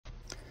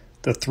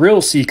The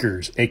Thrill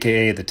Seekers,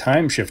 aka the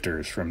Time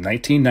Shifters, from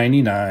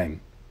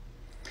 1999.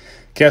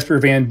 Casper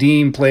Van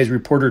Dien plays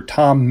reporter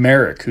Tom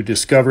Merrick, who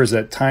discovers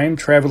that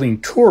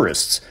time-traveling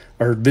tourists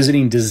are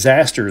visiting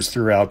disasters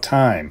throughout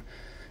time,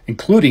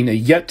 including a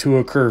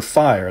yet-to-occur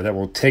fire that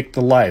will take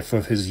the life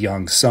of his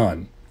young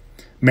son.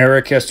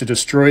 Merrick has to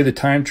destroy the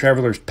time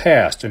traveler's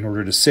past in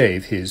order to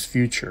save his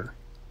future.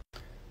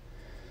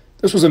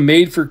 This was a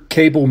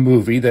made-for-cable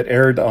movie that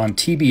aired on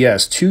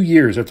TBS 2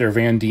 years after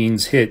Van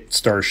Dien's hit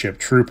Starship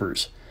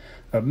Troopers.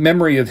 A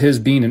memory of his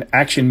being an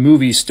action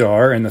movie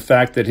star and the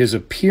fact that his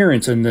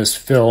appearance in this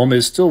film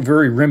is still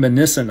very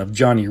reminiscent of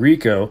Johnny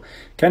Rico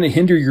kind of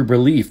hinder your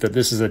belief that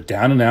this is a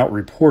down-and-out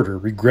reporter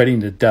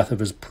regretting the death of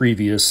his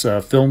previous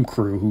film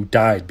crew who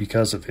died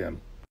because of him.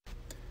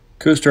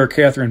 Co-star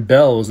Catherine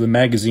Bell as the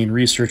magazine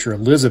researcher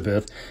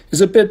Elizabeth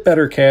is a bit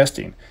better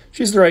casting.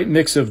 She's the right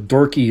mix of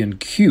dorky and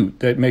cute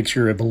that makes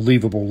her a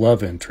believable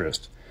love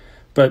interest.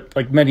 But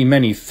like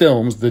many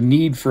films, the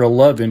need for a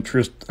love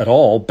interest at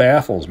all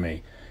baffles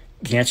me.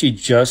 Can't she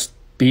just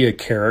be a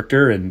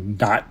character and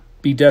not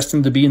be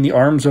destined to be in the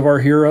arms of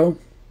our hero?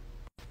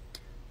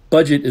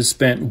 Budget is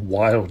spent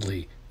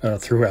wildly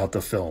throughout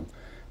the film.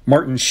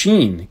 Martin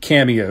Sheen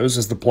cameos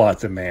as the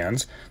plot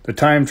demands. The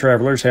time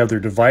travelers have their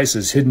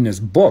devices hidden as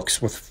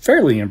books with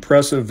fairly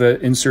impressive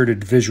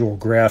inserted visual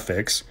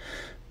graphics.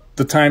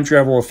 The time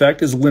travel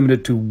effect is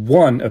limited to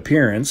one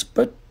appearance,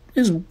 but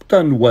is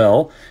done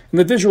well, and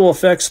the visual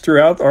effects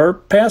throughout are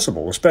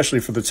passable, especially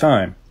for the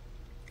time.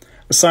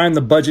 A sign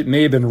the budget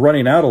may have been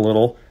running out a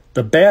little,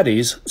 the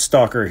baddies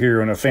stalk our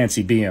hero in a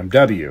fancy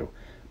BMW,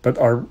 but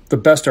the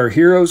best our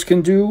heroes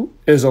can do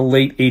is a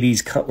late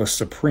 80s Cutlass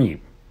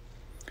Supreme.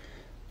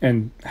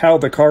 And how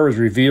the car is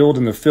revealed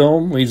in the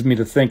film leads me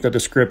to think that the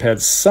script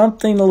had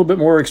something a little bit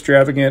more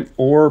extravagant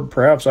or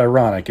perhaps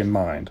ironic in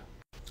mind.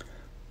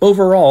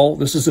 Overall,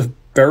 this is a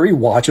very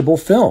watchable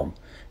film,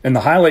 and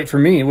the highlight for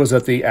me was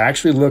that they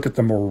actually look at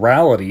the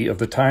morality of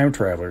the time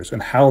travelers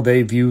and how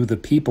they view the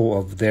people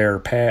of their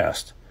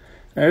past.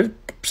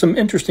 Some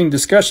interesting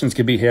discussions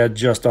can be had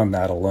just on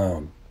that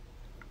alone.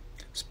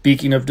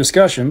 Speaking of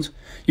discussions,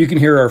 you can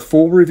hear our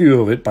full review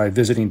of it by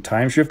visiting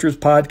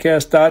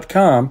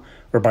timeshifterspodcast.com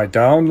or by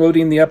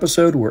downloading the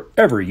episode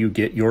wherever you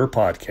get your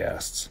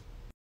podcasts.